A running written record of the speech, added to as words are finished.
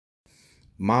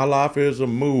My life is a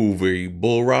movie,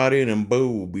 bull riding and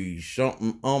boobies,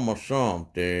 something on my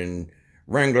something,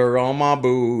 Wrangler on my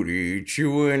booty,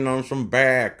 chewing on some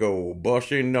tobacco,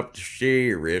 busting up the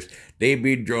sheriffs, they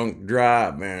be drunk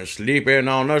driving, sleeping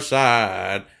on the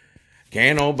side.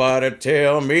 Can't nobody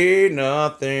tell me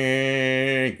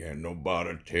nothing, can't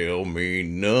nobody tell me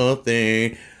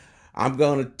nothing. I'm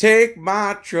gonna take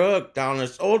my truck down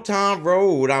this old town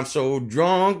road, I'm so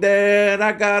drunk that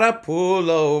I gotta pull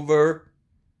over.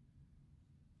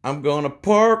 I'm gonna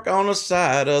park on the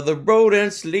side of the road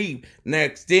and sleep.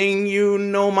 Next thing you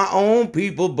know, my own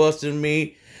people busting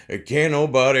me. Can't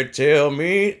nobody tell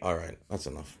me. All right, that's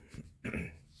enough.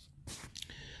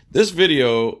 This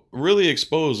video really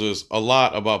exposes a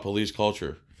lot about police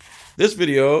culture. This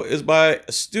video is by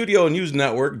Studio News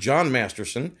Network, John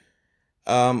Masterson.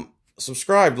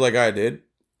 Subscribe like I did.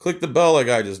 Click the bell like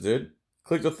I just did.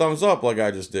 Click the thumbs up like I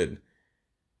just did.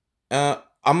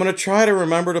 I'm going to try to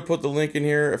remember to put the link in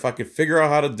here if I could figure out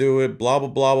how to do it, blah, blah,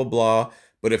 blah, blah, blah.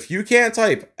 But if you can't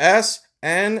type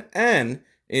SNN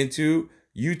into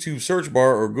YouTube search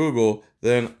bar or Google,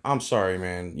 then I'm sorry,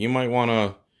 man. You might want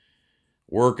to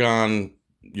work on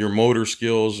your motor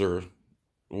skills or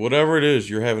whatever it is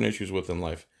you're having issues with in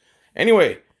life.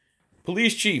 Anyway,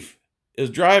 police chief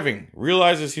is driving,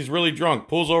 realizes he's really drunk,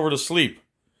 pulls over to sleep,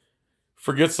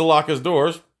 forgets to lock his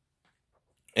doors,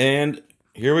 and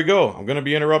here we go. I'm going to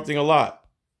be interrupting a lot.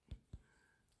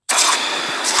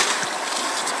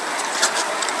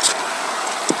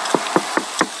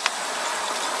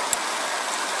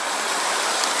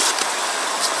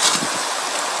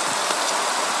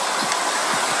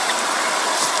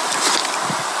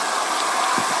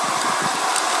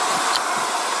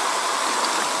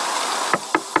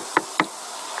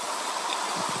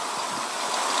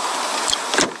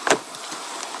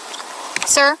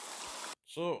 Sir?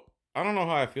 So, I don't know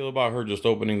how I feel about her just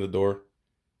opening the door.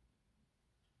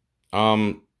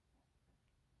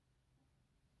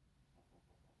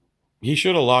 He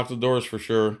should have locked the doors for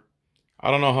sure.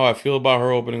 I don't know how I feel about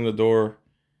her opening the door.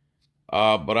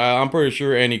 But I'm pretty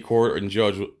sure any court and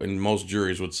judge and most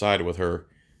juries would side with her.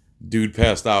 Dude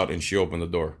passed out and she opened the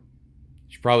door.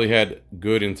 She probably had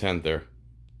good intent there.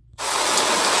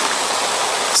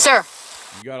 Sir.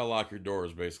 You gotta lock your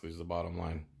doors, basically, is the bottom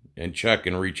line. And check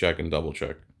and recheck and double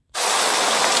check.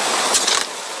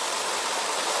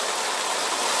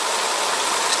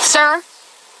 Sir?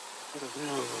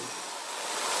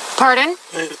 Pardon?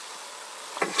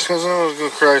 Because I was a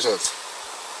good crisis.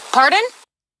 Pardon?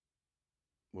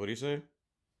 What do you say?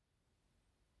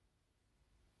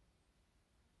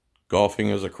 Golfing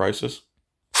is a crisis?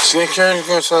 Snickers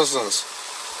gives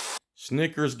sustenance.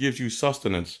 Snickers gives you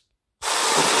sustenance.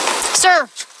 Sir!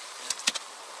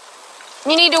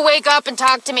 You need to wake up and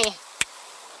talk to me.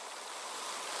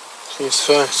 She's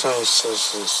fast on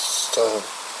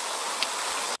stuff.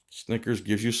 Snickers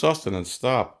gives you sustenance.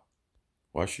 Stop.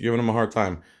 Why is she giving him a hard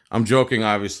time? I'm joking,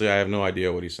 obviously. I have no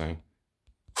idea what he's saying.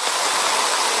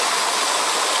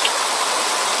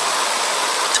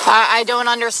 I don't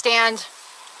understand.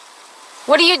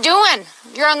 What are you doing?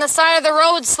 You're on the side of the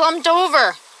road, slumped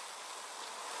over.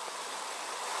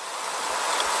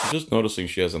 I'm just noticing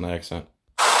she has an accent.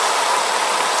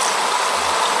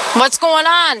 What's going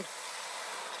on?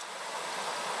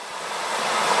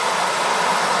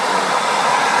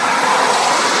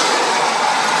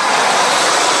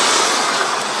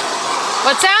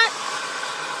 What's that?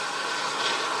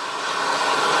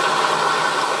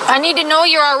 I need to know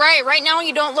you're all right. Right now,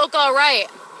 you don't look all right.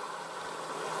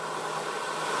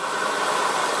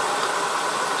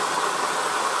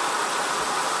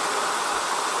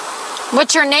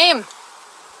 What's your name?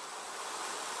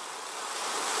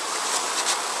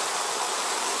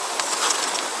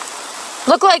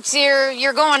 Look like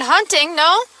you're going hunting,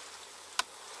 no?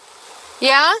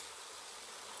 Yeah?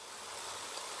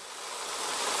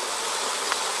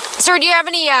 Sir, do you have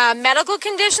any medical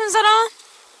conditions at all?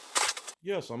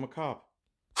 Yes, I'm a cop.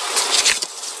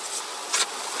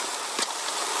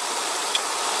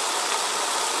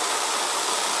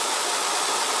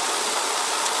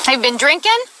 Have you been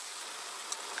drinking?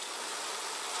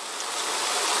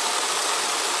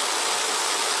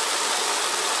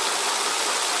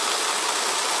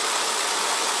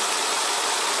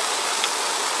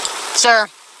 Sir,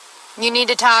 you need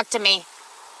to talk to me.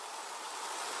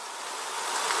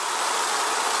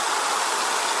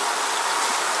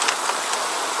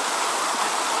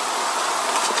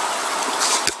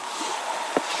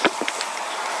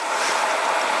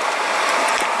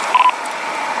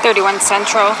 .31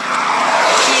 Central.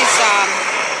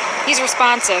 He's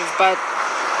responsive, but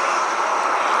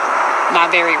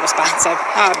not very responsive.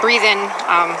 Breathe in,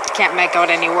 can't make out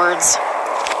any words.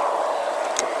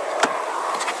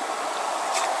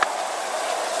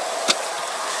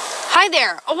 Hi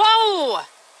there. Whoa!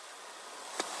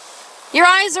 Your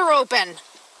eyes are open.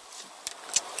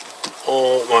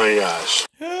 Oh my gosh.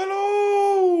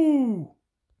 Hello.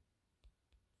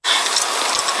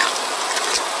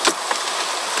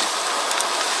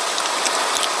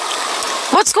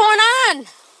 What's going on?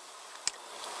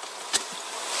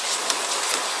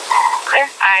 Clear.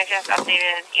 I just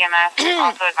updated EMS,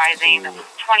 also advising the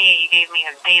 28 you gave me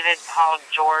is David Paul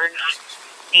George,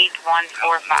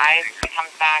 8145. Comes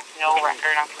back, no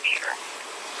record on computer.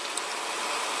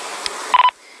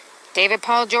 David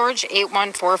Paul George,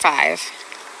 8145.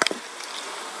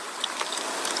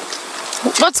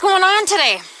 What's going on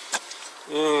today?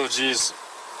 Oh jeez.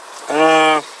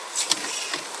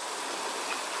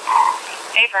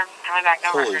 Hey, firm. Coming back,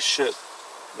 no Holy record. shit.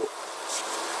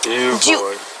 You Do you-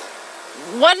 boy.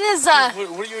 What is,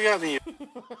 What do you got me?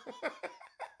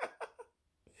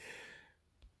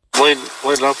 Light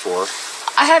it up for?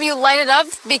 I have you light it up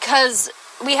because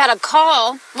we had a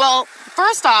call. Well,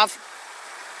 first off,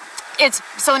 it's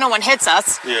so no one hits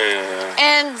us. Yeah.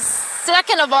 And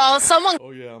second of all, someone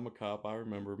Oh yeah, I'm a cop. I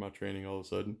remember my training all of a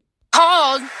sudden.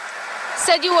 called,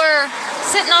 said you were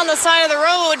sitting on the side of the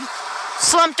road,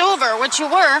 slumped over, which you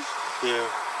were. Yeah.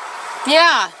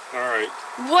 Yeah. Alright.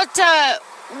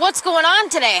 What's going on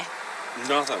today?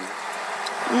 Nothing.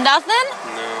 Nothing?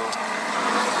 No.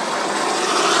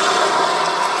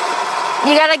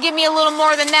 You gotta give me a little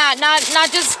more than that.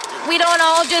 Not just, we don't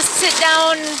all just sit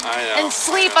down I know. and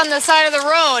sleep on the side of the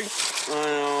road. I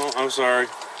know. I'm sorry.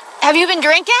 Have you been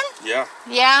drinking? Yeah.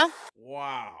 Yeah.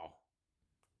 Wow.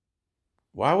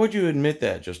 Why would you admit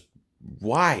that? Just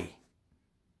why?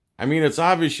 I mean, it's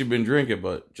obvious you've been drinking,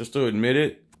 but just to admit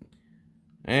it,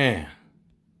 man,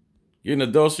 getting a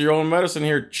dose of your own medicine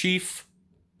here, Chief.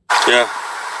 Yeah.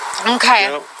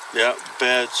 Okay. Yep.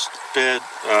 Bad.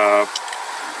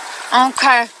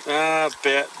 Okay.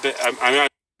 Bad. I'm not.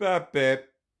 Bap, bap.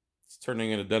 It's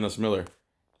turning into Dennis Miller.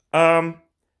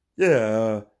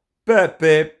 Yeah. Bap,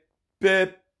 bap,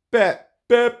 bap, bap,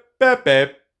 bap, bap,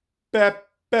 bap, bap,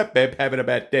 bap, bap, having a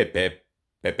bad day, bap,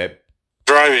 bap, bap.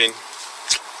 Driving.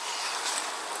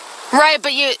 Right,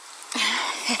 but you...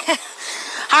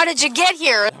 How did you get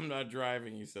here? I'm not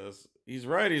driving, he says. He's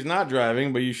right, he's not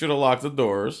driving, but you should have locked the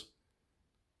doors.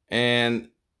 And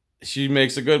she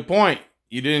makes a good point.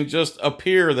 You didn't just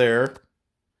appear there.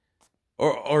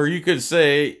 Or you could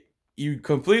say you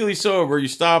completely sober, you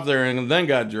stopped there and then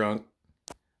got drunk.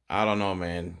 I don't know,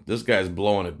 man. This guy's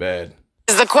blowing it bad.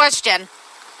 Is the question.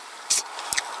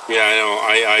 Yeah, I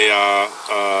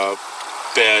know.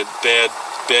 Bad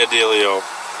dealio.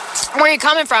 Where are you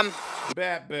coming from?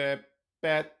 Bap, bap,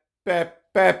 bap, bap,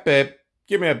 bap, bap.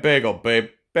 Give me a bagel, babe.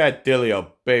 Bad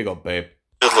dealio, bagel, babe.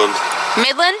 Midland.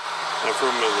 Midland? I'm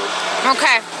from Midland.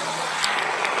 Okay.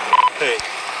 Hey.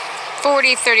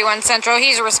 4031 Central.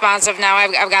 He's responsive now.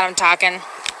 I've got him talking.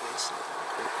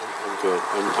 I'm good.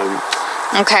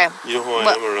 I'm. Okay. You know who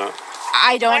I am or not?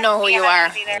 I don't know who you are.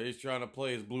 He's trying to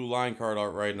play his blue line card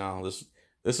out right now.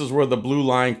 This is where the blue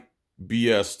line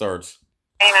BS starts.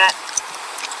 Wait a minute.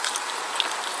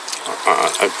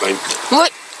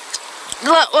 What?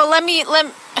 Well, let me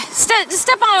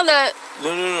step out of the.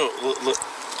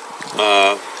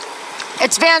 No.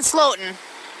 It's Van Sloten.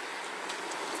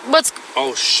 What's?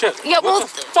 Oh shit. Yeah. What the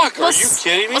fuck? Are you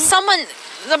kidding me? Well, someone.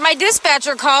 My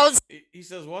dispatcher called. He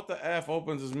says, "What the f?"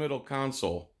 Opens his middle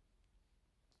console,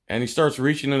 and he starts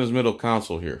reaching in his middle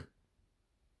console here.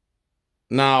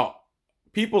 Now,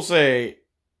 people say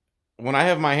when I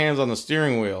have my hands on the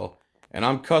steering wheel and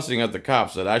I'm cussing at the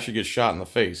cops that I should get shot in the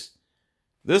face.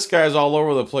 This guy's all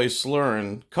over the place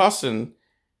slurring, cussing,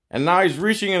 and now he's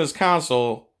reaching in his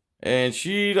console, and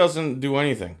she doesn't do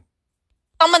anything.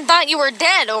 Someone thought you were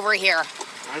dead over here.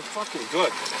 I'm fucking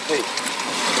good. Hey,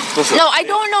 listen. No, I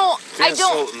don't know. I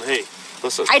don't. Sultan, hey,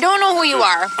 listen. I don't know who you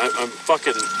are. I'm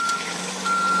fucking.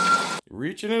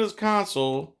 Reaching in his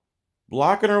console,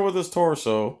 blocking her with his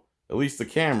torso, at least the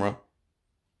camera.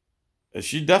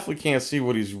 She definitely can't see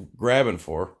what he's grabbing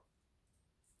for.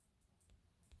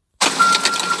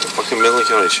 Fucking Midland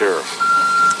County Sheriff.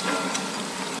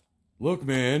 Look,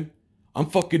 man, I'm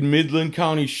fucking Midland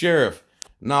County Sheriff.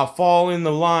 Now fall in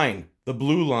the line, the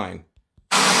blue line.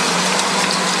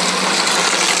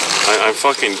 I'm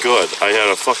fucking good. I had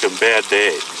a fucking bad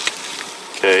day.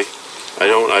 Okay? I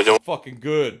don't Fucking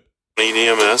good. need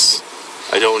EMS.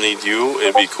 I don't need you.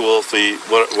 It'd be cool if we,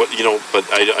 but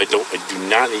I do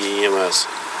not need EMS.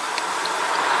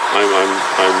 I'm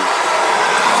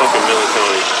fucking Midland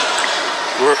County.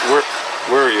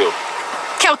 Where are you?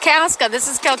 Kalkaska. This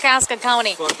is Kalkaska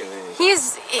County. Fucking A.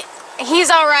 He's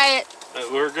all right.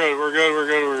 We're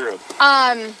good.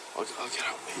 Um. I'll get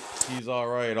out. he's all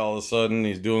right all of a sudden.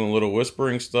 He's doing a little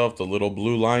whispering stuff, the little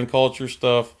blue line culture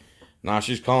stuff. Now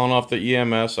she's calling off the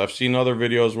EMS. I've seen other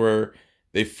videos where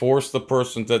they force the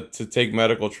person to take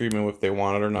medical treatment if they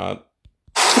want it or not.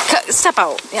 Step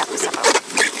out. Yeah, step out.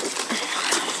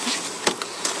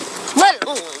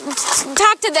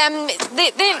 Talk to them.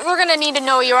 We're going to need to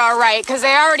know you're all right because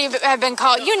they already have been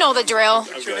called. You know the drill.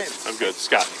 I'm good. I'm good.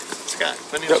 Scott. Scott.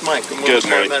 My name's Mike. I'm Good,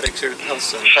 one of the Mike. paramedics here at the health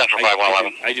center.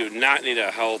 I do not need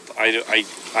a help. I'm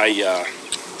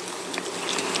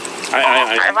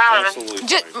absolutely fine.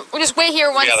 Just wait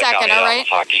here 1 second, all right?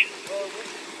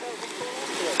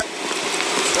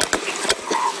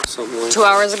 Something like 2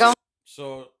 hours ago.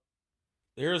 So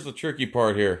here's the tricky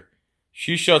part here.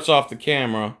 She shuts off the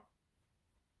camera,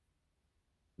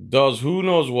 does who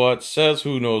knows what, says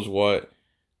who knows what,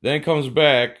 then comes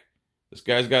back. This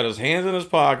guy's got his hands in his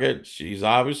pocket. She's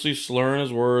obviously slurring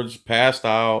his words, passed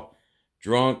out,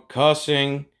 drunk,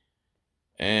 cussing,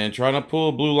 and trying to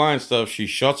pull blue line stuff. She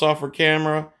shuts off her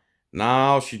camera.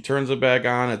 Now she turns it back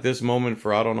on at this moment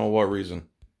for I don't know what reason.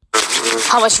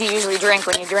 How much do you usually drink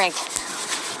when you drink?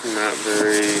 Not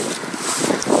very.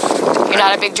 You're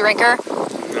not a big drinker?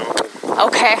 No.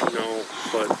 Okay. No,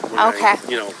 but Okay.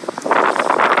 Yeah.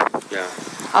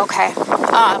 Okay.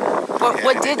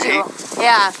 What did you?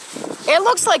 Yeah. It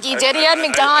looks like he did. He had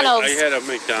McDonald's. I had a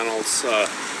McDonald's. Out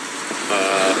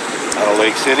of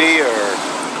Lake City or?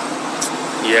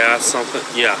 Yeah, something.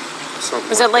 Yeah, something.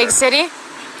 Was like it Lake that. City?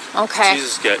 Okay.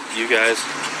 Jesus, get you guys.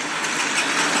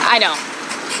 I know.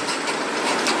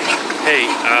 Hey,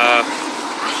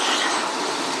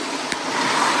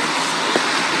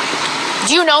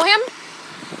 Do you know him?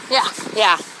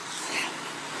 Yeah.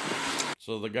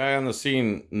 So the guy on the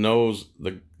scene knows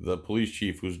the police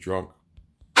chief who's drunk.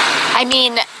 I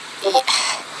mean,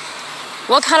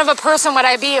 what kind of a person would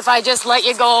I be if I just let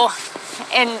you go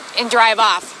and drive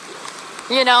off?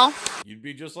 You know? You'd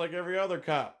be just like every other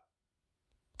cop.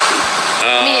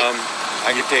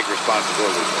 I can take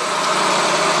responsibility.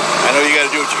 I know you got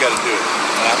to do what you got to do,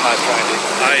 and I'm not trying to.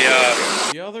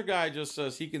 The other guy just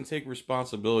says he can take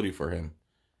responsibility for him.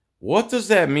 What does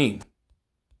that mean?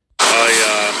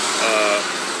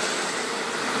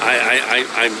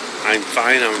 I'm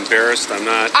fine. I'm embarrassed. I'm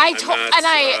not. I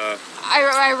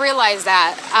realize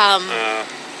that.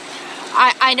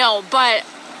 I know, but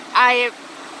I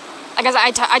guess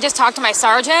I just talked to my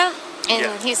sergeant,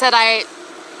 and he said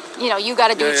you got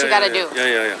to do what you got to do.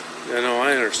 Yeah. No,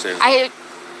 I understand.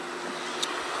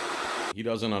 He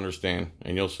doesn't understand,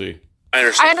 and you'll see.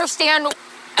 I understand.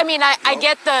 I mean, I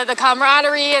get the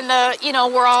camaraderie and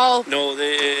we're all. No,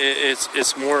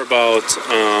 it's more about.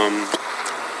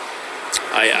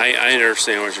 I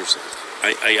understand what you're saying.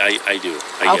 I do.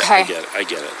 I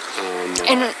get it.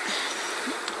 And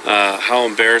how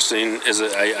embarrassing is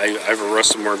it? I've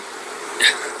arrested more.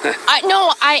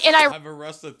 I've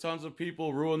arrested tons of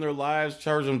people, ruined their lives,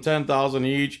 charged them $10,000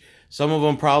 each. Some of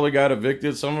them probably got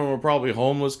evicted. Some of them are probably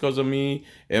homeless because of me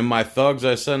and my thugs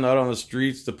I send out on the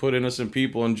streets to put innocent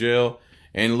people in jail.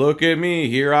 And look at me,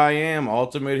 here I am,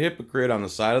 ultimate hypocrite on the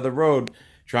side of the road,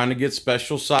 trying to get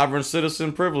special sovereign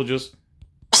citizen privileges.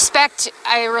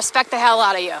 I respect the hell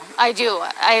out of you. I do.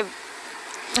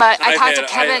 But I talked to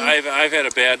Kevin.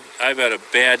 I've had a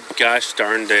bad gosh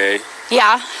darn day.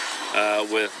 Yeah.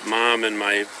 With mom and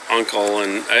my uncle,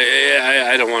 and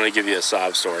I don't want to give you a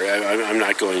sob story. I'm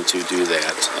not going to do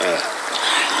that.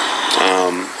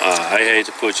 I hate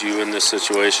to put you in this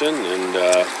situation, and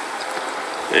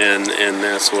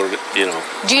that's what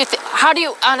Do you? How do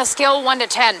you, on a scale of 1 to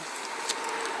 10,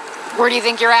 where do you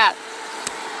think you're at?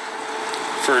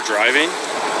 For driving?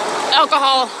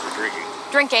 Alcohol.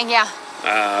 Drinking. Yeah.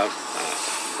 5.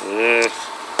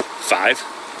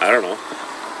 I don't know.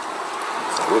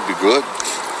 That would be good.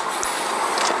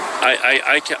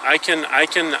 I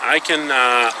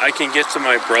can get to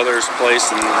my brother's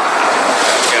place in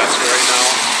Castle right now.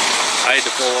 I had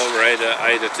to pull over. I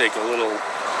had to take a little.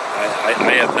 I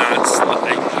have not.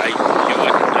 You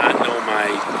would not know my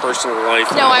personal life.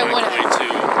 No, I wouldn't. To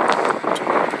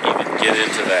even get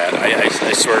into that. I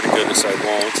swear to goodness I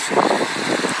won't.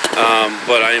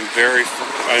 But I'm very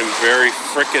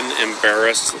frickin'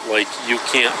 embarrassed. Like you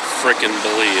can't frickin'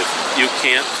 believe. You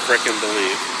can't frickin'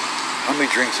 believe. How many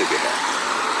drinks have you had?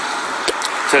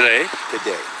 Today?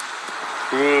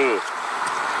 In Ooh.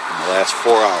 the last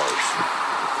 4 hours.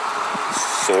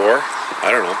 4? I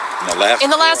don't know.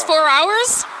 In the last 4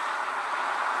 hours?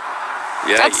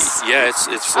 Yeah, That's-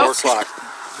 it's 4 o'clock.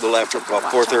 A little after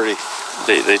about 4:30.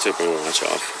 They took my watch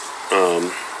off.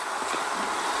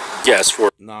 Yeah, it's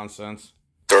 4:30. Nonsense.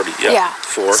 Yeah.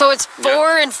 4. So it's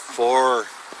 4 and 4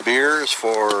 beers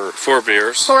for 4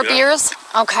 beers. 4 yeah. beers?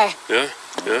 Okay. Yeah,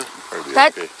 yeah.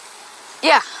 That, okay.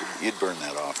 yeah. You'd burn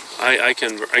that off. I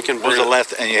can When burn was the it.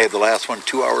 last? And you had the last one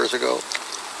 2 hours ago.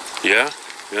 Yeah,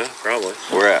 probably.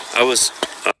 Where at? I was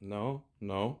No,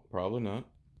 probably not.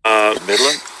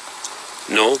 Midland.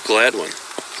 No, Gladwin.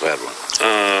 Gladwin.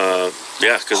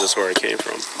 Yeah, because that's where I came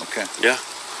from. Okay. Yeah,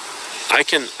 I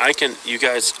can. You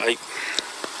guys,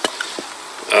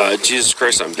 Jesus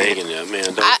Christ, I'm begging you,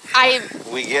 man.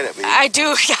 We get it. I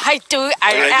do,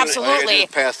 absolutely.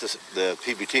 Pass the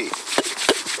PBT.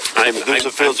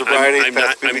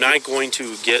 I'm not going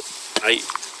to get.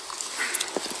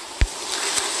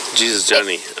 Jesus,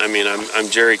 Jenny. I mean, I'm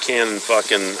Jerry Cannon.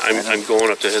 Fucking. I'm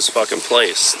going up to his fucking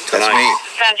place tonight. That's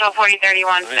me. Central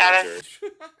 4031 I know, status.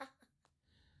 Jerry.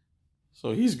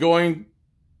 So he's going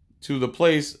to the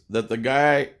place that the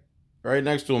guy right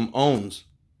next to him owns.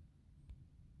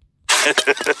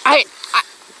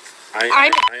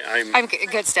 I'm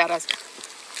good status.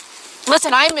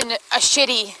 Listen, I'm in a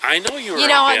shitty. I know you were. You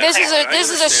know, in this is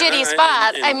a shitty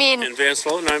spot. I mean, in Van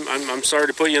Sloten, I'm sorry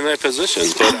to put you in that position,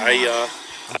 but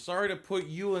I'm sorry to put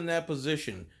you in that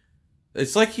position.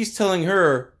 It's like he's telling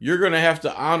her, you're going to have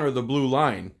to honor the blue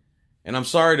line. And I'm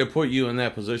sorry to put you in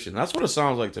that position. That's what it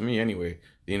sounds like to me anyway,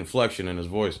 the inflection in his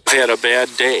voice. I had a bad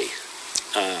day.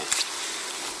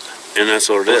 And that's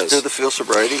what it Let's is. do the field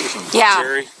sobriety. yeah.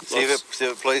 Jerry, See if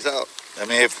it plays out. I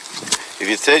mean, if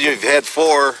you said you've had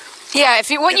 4. Yeah, if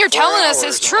what you're 4 telling us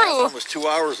hours, is and the last true. one was 2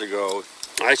 hours ago.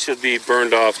 I should be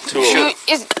burned off too.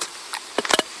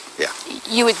 Yeah.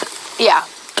 You would, yeah.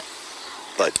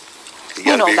 But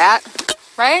You know that,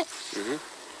 right?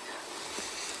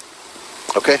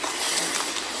 Okay.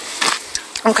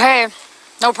 Okay.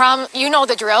 No problem. You know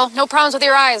the drill. No problems with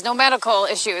your eyes. No medical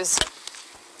issues.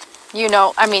 You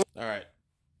know, I mean. All right.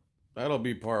 That'll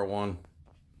be part 1.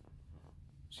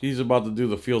 She's about to do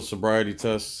the field sobriety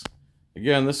tests.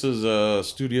 Again, this is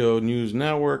Studio News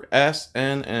Network,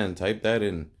 SNN. Type that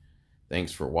in.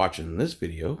 Thanks for watching this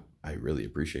video. I really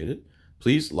appreciate it.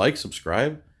 Please like,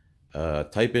 subscribe.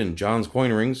 Type in John's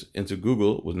Coin Rings into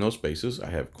Google with no spaces. I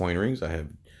have coin rings. I have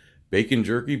bacon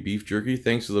jerky, beef jerky.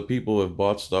 Thanks to the people who have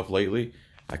bought stuff lately.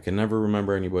 I can never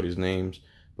remember anybody's names.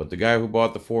 But the guy who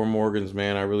bought the 4 Morgans,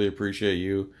 man, I really appreciate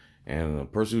you. And the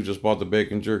person who just bought the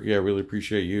bacon jerky, I really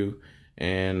appreciate you.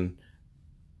 And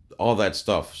all that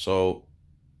stuff. So,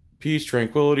 peace,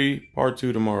 tranquility, part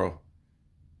 2 tomorrow.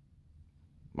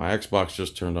 My Xbox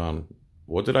just turned on.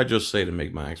 What did I just say to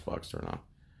make my Xbox turn on?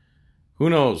 Who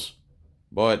knows?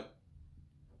 But,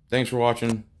 thanks for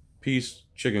watching. Peace,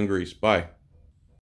 chicken grease. Bye.